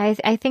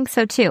 I think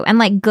so too. And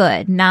like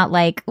good, not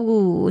like,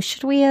 ooh,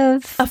 should we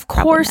have? Of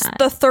course,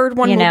 the third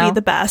one will be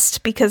the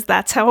best because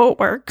that's how it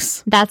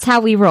works. That's how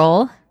we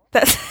roll.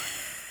 But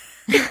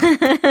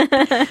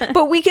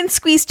we can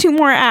squeeze 2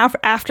 more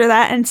after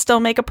that and still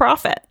make a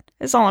profit,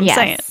 is all I'm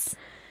saying.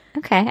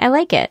 Okay, I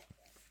like it.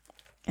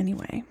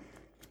 Anyway,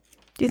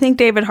 do you think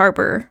David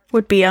Harbour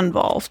would be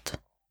involved?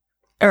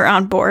 Or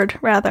on board,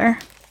 rather?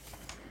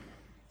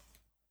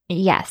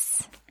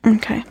 Yes.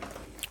 Okay,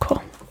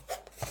 cool.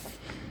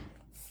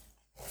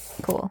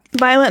 Cool.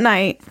 Violent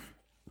Night.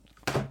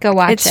 Go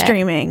watch it. It's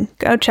streaming.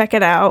 Go check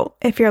it out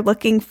if you're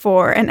looking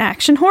for an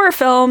action horror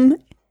film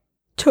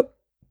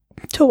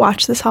to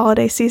watch this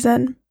holiday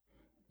season.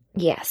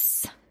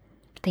 Yes.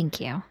 Thank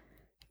you.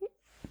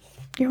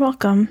 You're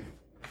welcome.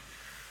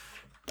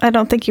 I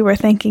don't think you were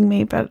thanking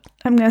me, but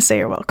I'm going to say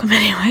you're welcome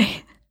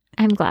anyway.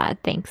 I'm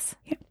glad. Thanks.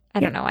 Yeah.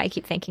 I don't know why I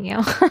keep thanking you.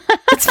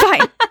 It's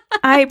fine.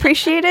 I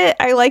appreciate it.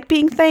 I like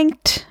being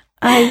thanked.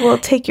 I will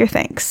take your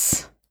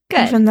thanks.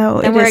 Good. Even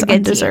though it is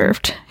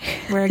undeserved.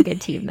 We're a good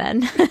team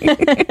then.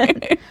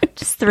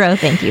 Just throw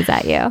thank yous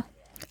at you.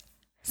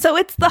 So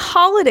it's the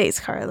holidays,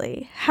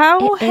 Carly.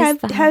 How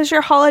has your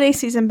holiday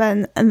season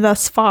been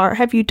thus far?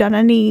 Have you done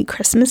any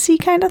Christmassy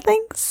kind of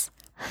things?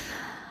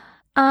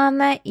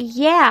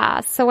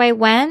 Yeah. So I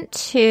went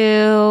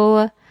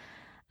to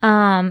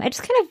I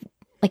just kind of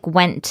like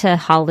went to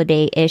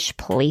holiday-ish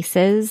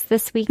places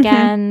this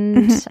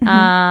weekend.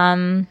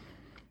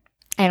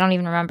 I don't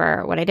even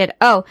remember what I did.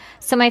 Oh,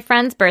 so my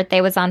friend's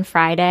birthday was on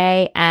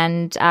Friday,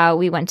 and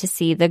we went to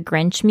see the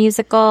Grinch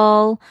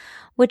musical,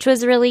 which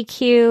was really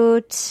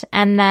cute.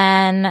 And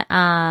then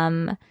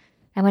I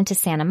went to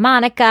Santa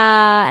Monica,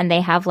 and they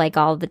have like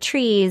all the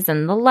trees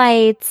and the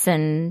lights,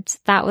 and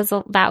that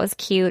was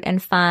cute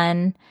and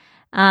fun.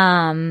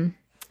 And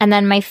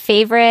then my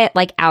favorite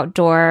like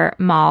outdoor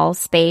mall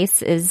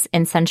space is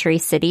in Century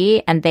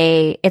City, and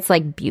it's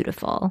like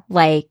beautiful.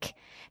 Like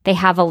they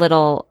have a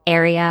little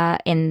area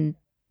in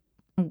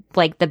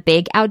like the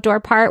big outdoor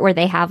part where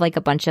they have like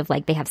a bunch of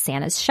like they have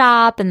Santa's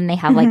shop, and they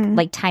have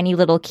like tiny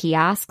little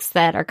kiosks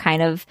that are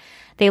kind of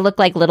they look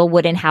like little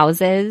wooden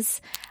houses.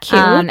 Cute.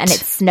 And it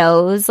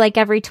snows like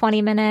every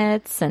 20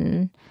 minutes,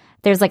 and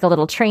there's like a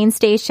little train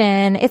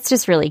station. It's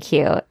just really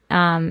cute.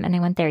 And I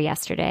went there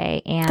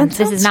yesterday, and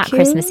this is not cute.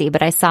 Christmassy,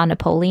 but I saw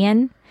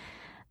Napoleon.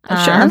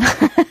 Sure.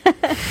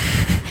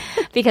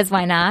 Because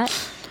why not?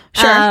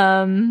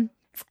 Sure.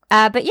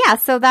 But yeah,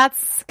 so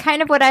that's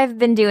kind of what I've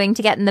been doing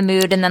to get in the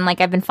mood, and then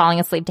like I've been falling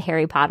asleep to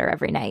Harry Potter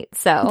every night.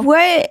 So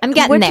I'm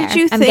getting there. What did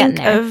you think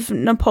of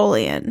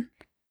Napoleon?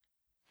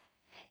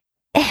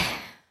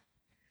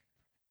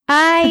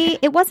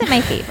 It wasn't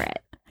my favorite.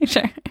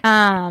 Sure.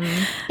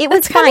 It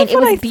was fine. It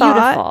was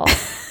beautiful.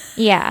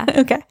 Yeah.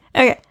 Okay.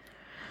 I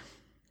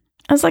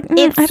was like,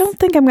 I don't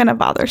think I'm gonna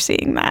bother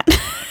seeing that.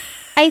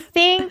 I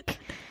think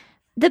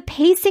The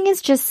pacing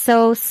is just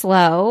so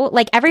slow.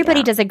 Like,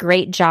 everybody does a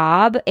great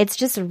job. It's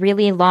just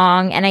really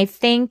long, and I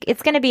think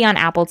it's going to be on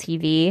Apple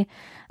TV.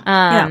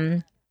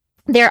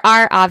 There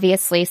are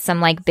obviously some,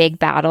 like, big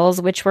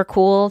battles, which were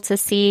cool to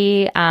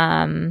see,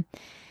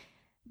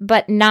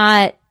 but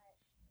not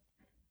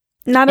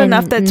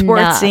enough that's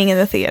worth seeing in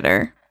the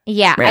theater.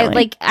 Yeah,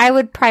 really. I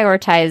would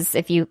prioritize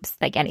if you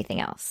like anything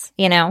else,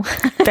 you know?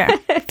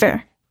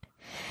 Fair.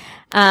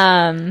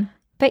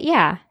 But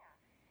yeah.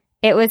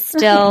 It was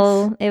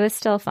still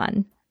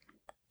fun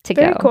to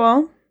go. Very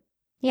cool.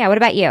 Yeah, what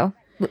about you?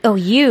 Oh,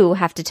 you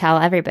have to tell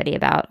everybody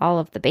about all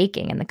of the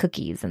baking and the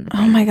cookies and the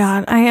things. Oh my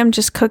god, I am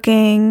just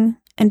cooking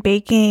and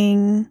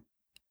baking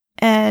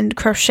and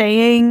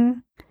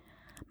crocheting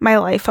my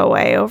life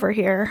away over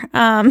here.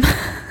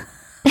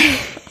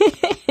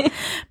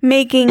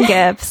 Making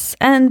gifts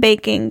and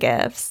baking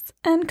gifts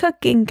and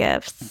cooking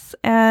gifts.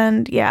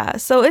 And yeah,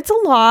 so it's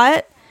a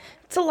lot.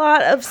 It's a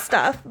lot of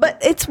stuff, but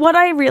it's what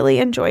I really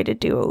enjoy to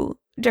do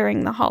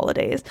during the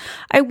holidays.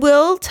 I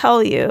will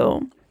tell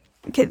you,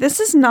 okay, this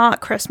is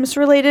not Christmas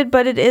related,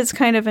 but it is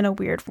kind of in a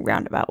weird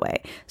roundabout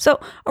way. So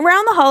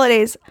around the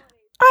holidays,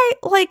 I,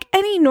 like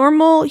any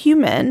normal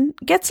human,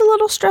 gets a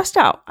little stressed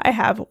out. I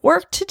have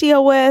work to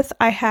deal with.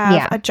 I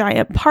have a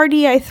giant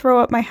party I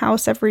throw at my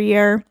house every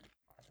year.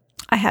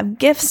 I have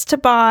gifts to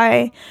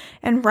buy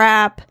and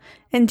wrap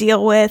and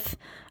deal with.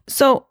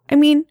 So, I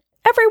mean,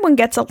 everyone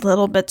gets a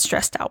little bit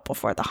stressed out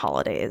before the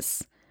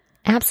holidays.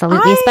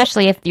 Absolutely,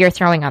 especially if you're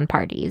throwing on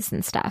parties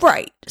and stuff.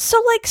 Right.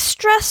 So, like,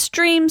 stress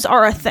streams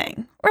are a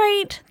thing,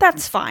 right?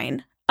 That's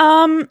fine.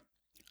 I,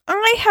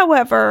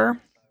 however,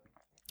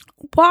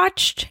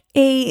 watched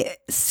a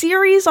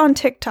series on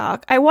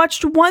TikTok. I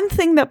watched one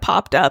thing that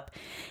popped up,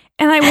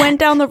 and I went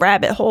down the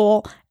rabbit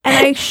hole, and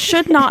I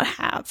should not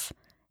have.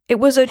 It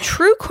was a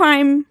true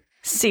crime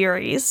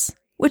series,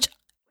 which,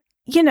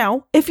 you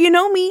know, if you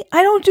know me,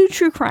 I don't do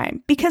true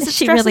crime because it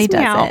stresses me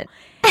out.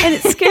 And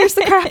it scares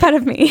the crap out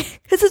of me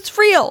because it's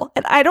real.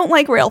 And I don't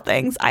like real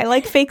things. I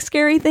like fake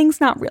scary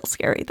things, not real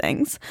scary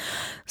things.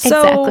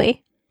 So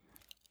exactly.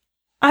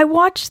 I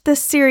watched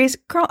this series.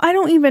 Girl, I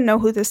don't even know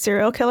who this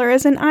serial killer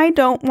is, and I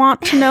don't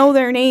want to know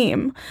their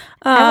name.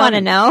 I want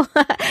to know.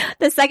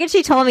 The second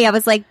she told me, I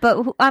was like,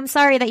 but I'm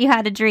sorry that you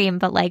had a dream,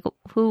 but like,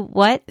 who,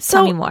 what?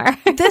 Tell me more.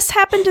 This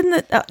happened in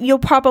the, you'll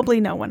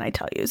probably know when I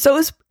tell you.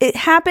 So it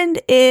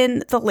happened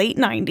in the late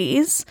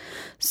 90s.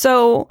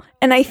 So,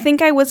 and I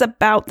think I was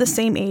about the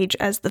same age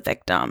as the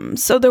victim.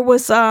 So there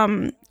was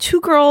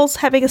two girls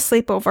having a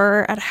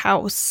sleepover at a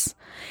house.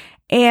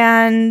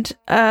 And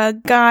a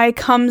guy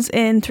comes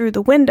in through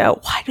the window.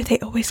 Why do they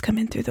always come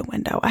in through the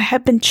window? I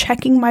have been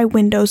checking my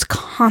windows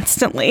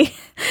constantly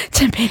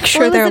to make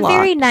sure they're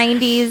locked. It was a very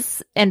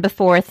 90s and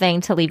before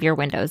thing to leave your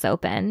windows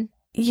open.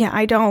 Yeah,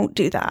 I don't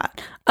do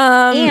that.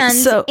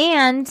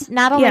 And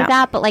not only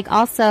that, but like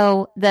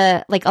also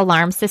the like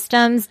alarm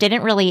systems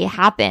didn't really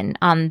happen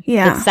on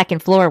the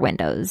second floor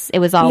windows. It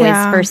was always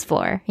first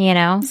floor, you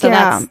know? So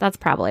that's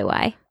probably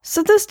why.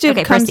 So this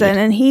dude comes in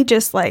and he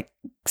just like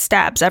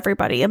stabs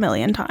everybody a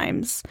million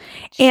times.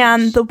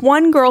 And the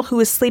one girl who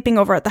is sleeping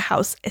over at the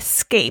house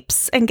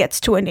escapes and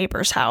gets to a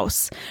neighbor's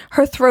house.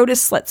 Her throat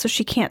is slit so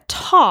she can't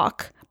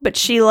talk, but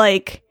she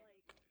like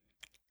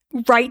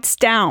writes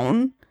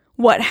down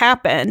what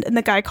happened, and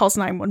the guy calls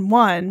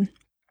 911.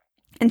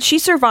 And she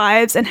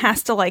survives and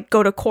has to like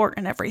go to court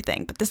and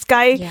everything. But this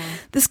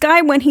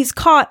guy, when he's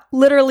caught,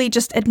 literally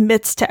just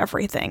admits to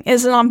everything.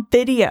 Is it on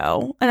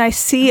video? And I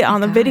see it on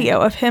the video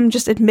of him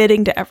just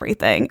admitting to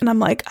everything. And I'm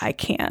like, I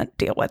can't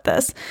deal with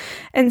this.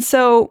 And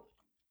so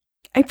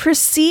I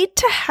proceed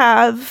to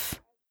have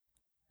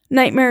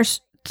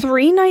nightmares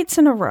 3 nights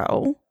in a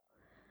row.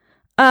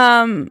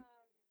 And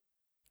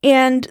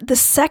the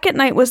second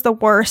night was the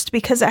worst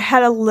because I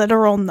had a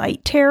literal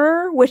night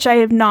terror, which I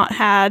have not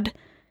had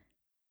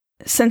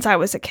since I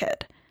was a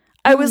kid.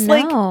 I was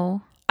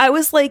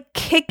like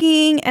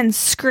kicking and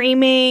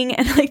screaming,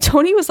 and like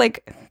Tony was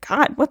like,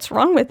 God, what's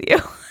wrong with you?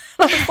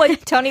 I was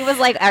like, Tony was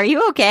like, are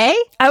you okay?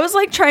 I was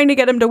like trying to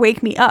get him to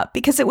wake me up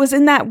because it was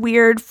in that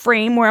weird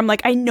frame where I'm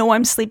like, I know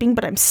I'm sleeping,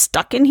 but I'm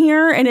stuck in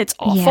here and it's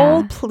awful.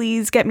 Yeah.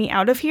 Please get me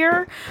out of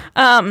here.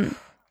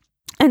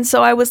 And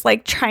so I was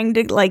like trying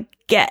to like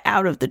get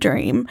out of the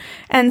dream.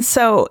 And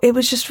so it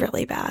was just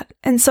really bad.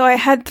 And so I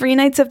had 3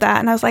 nights of that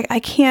and I was like, I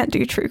can't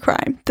do true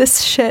crime.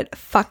 This shit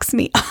fucks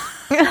me up.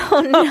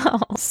 Oh no.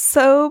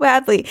 So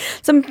badly.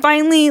 So I'm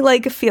finally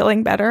like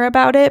feeling better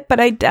about it, but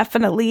I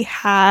definitely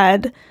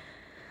had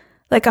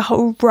like a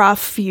whole rough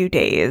few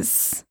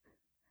days.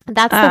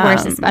 That's the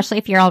worst, especially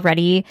if you're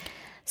already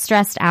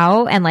stressed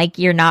out and like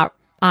you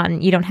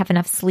don't have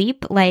enough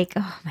sleep. Like,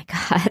 oh my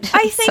God.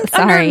 I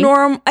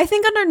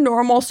think under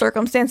normal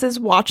circumstances,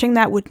 watching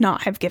that would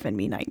not have given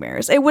me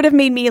nightmares. It would have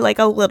made me like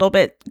a little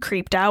bit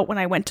creeped out when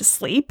I went to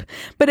sleep,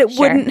 but it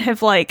wouldn't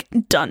have like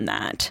done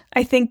that.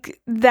 I think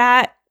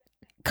that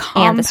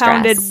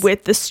compounded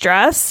with the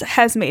stress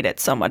has made it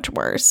so much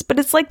worse. But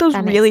it's like those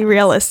really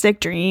realistic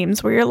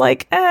dreams where you're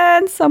like,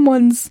 and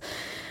someone's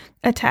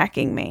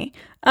attacking me.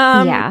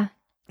 Yeah.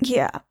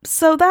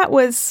 So that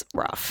was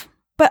rough.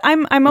 but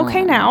I'm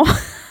okay now.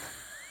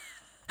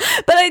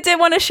 But I did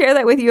want to share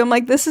that with you. I'm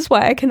like, this is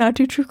why I cannot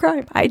do true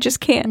crime. I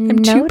just can't.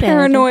 I'm too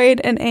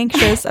paranoid and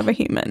anxious of a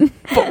human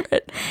for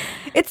it.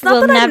 It's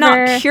not that I'm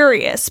not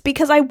curious,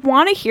 because I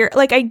want to hear,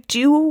 like, I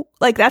do,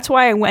 like, that's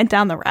why I went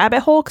down the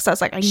rabbit hole, because I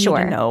was like, I need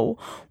to know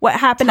what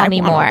happened. Tell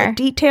me want more. all the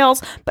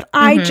details. But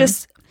I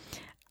just,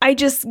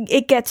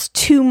 it gets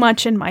too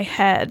much in my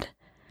head.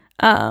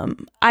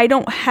 I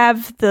don't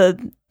have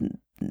the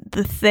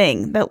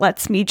thing that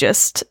lets me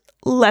just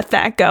let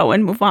that go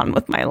and move on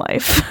with my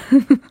life.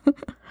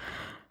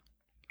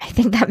 I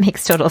think that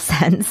makes total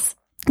sense.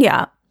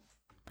 Yeah.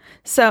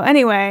 So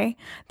anyway,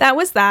 that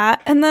was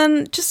that. And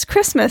then just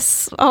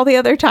Christmas all the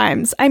other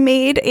times. I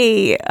made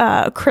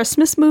a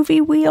Christmas movie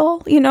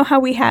wheel. You know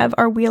how we have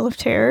our Wheel of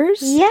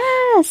Terrors?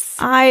 Yes.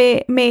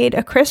 I made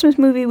a Christmas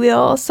movie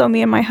wheel so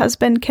me and my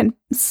husband can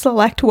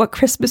select what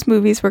Christmas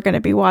movies we're going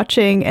to be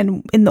watching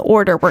and in the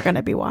order we're going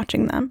to be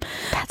watching them.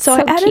 That's so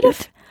so I added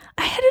cute.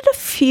 I added a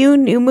few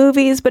new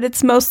movies, but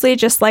it's mostly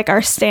just like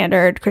our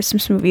standard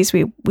Christmas movies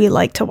we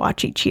like to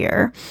watch each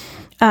year.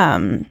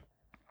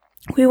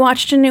 We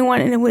watched a new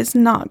one and it was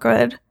not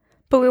good,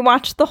 but we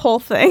watched the whole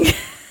thing.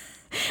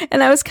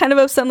 And I was kind of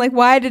upset. I'm like,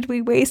 why did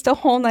we waste a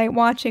whole night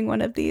watching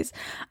one of these?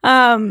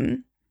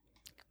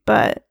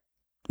 But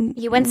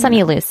you win some,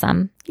 you lose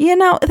some. You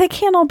know, they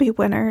can't all be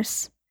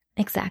winners.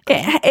 Exactly.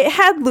 It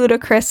had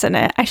Ludacris in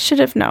it. I should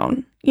have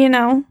known, you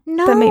know?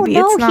 No, but maybe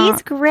it's not.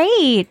 He's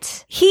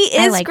great. He is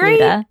I like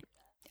great. Luda.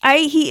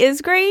 He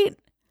is great.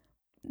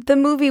 The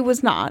movie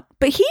was not,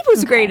 but he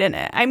was great in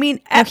it. I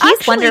mean,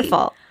 he's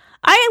wonderful.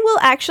 I will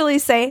actually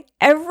say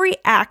every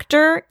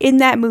actor in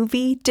that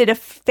movie did a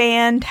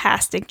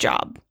fantastic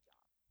job.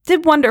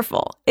 Did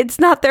wonderful. It's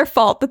not their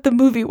fault that the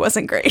movie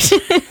wasn't great.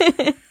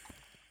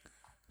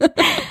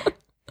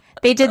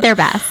 They did their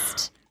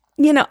best.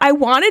 You know, I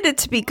wanted it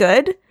to be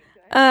good.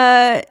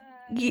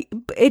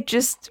 It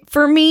just,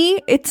 for me,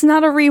 it's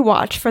not a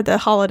rewatch for the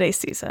holiday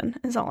season,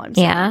 is all I'm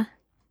saying. Yeah.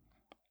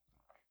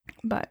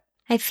 But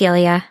I feel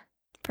ya.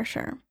 For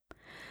sure.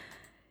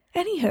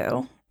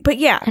 Anywho. But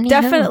yeah,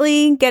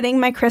 definitely getting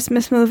my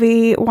Christmas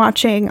movie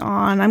watching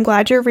on. I'm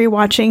glad you're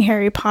rewatching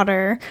Harry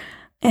Potter.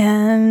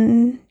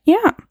 And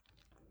yeah.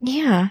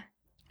 Yeah.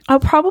 I'll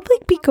probably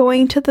be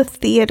going to the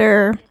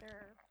theater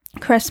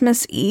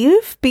Christmas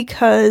Eve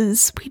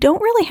because we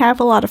don't really have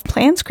a lot of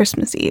plans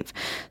Christmas Eve.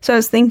 So I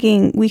was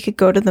thinking we could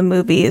go to the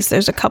movies.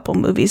 There's a couple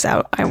movies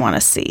out I want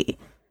to see.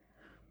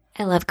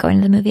 I love going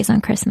to the movies on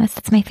Christmas.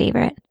 It's my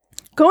favorite.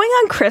 Going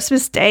on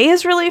Christmas Day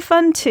is really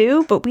fun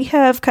too, but we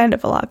have kind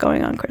of a lot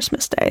going on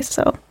Christmas Day.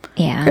 So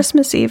yeah,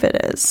 Christmas Eve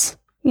it is,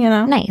 you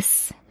know?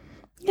 Nice.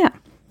 Yeah.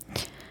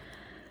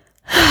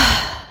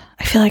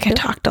 I feel like I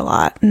talked a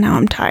lot and now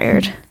I'm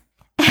tired.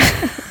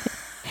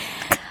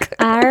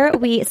 Are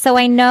we? So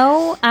I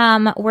know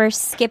we're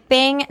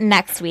skipping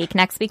next week.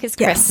 Next week is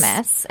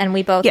Christmas, and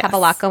we both have a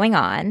lot going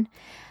on.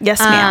 Yes,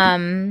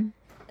 ma'am.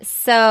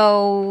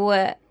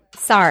 So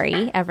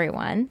sorry,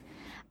 everyone.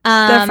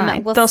 They're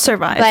fine. They'll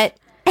survive. But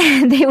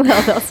they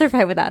will. They'll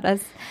survive without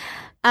us.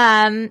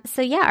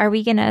 So yeah, are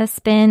we gonna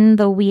spin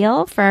the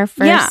wheel for our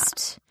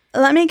first? Yeah.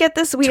 Let me get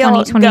this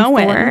wheel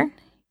going.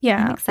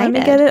 Yeah, let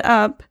me get it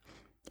up.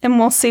 And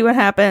we'll see what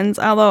happens.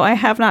 Although I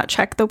have not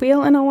checked the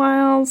wheel in a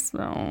while, so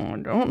I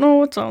don't know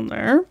what's on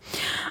there.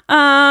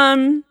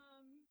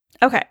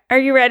 Okay, are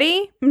you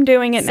ready? I'm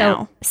doing it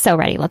now. So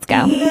ready. Let's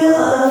go.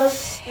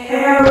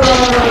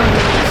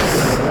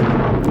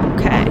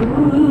 Okay.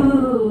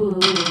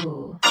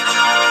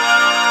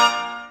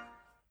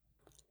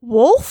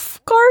 Wolf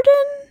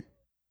Garden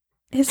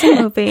is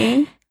a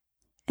movie,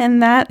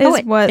 and that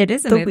is what it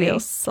is the wheel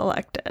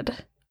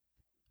selected.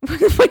 What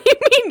do you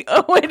mean?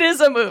 Oh, it is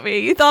a movie.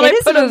 You thought I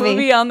put a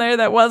movie on there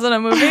that wasn't a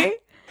movie?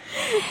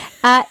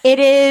 It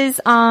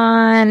is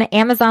on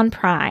Amazon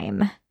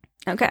Prime.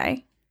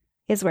 Okay.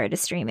 Is where it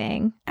is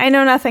streaming. I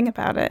know nothing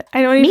about it.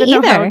 I don't even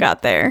know how it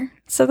got there.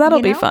 So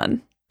that'll be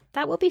fun.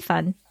 That will be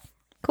fun.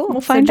 Cool.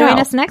 We'll find out. Join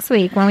us us next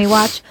week when we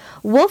watch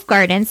Wolf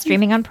Garden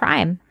streaming on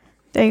Prime.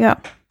 There you go.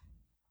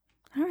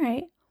 All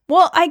right.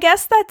 Well, I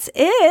guess that's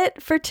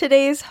it for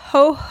today's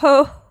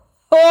horror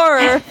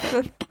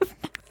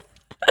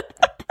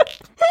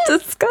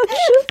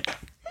discussion.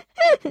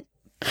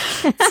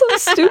 So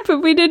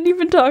stupid. We didn't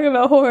even talk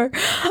about horror.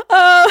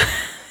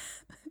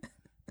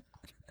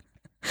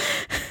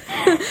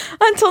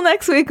 Until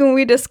next week when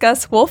we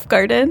discuss Wolf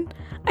Garden,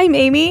 I'm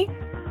Amy.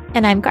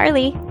 And I'm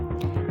Carly.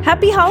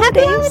 Happy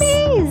holidays. Happy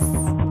holidays.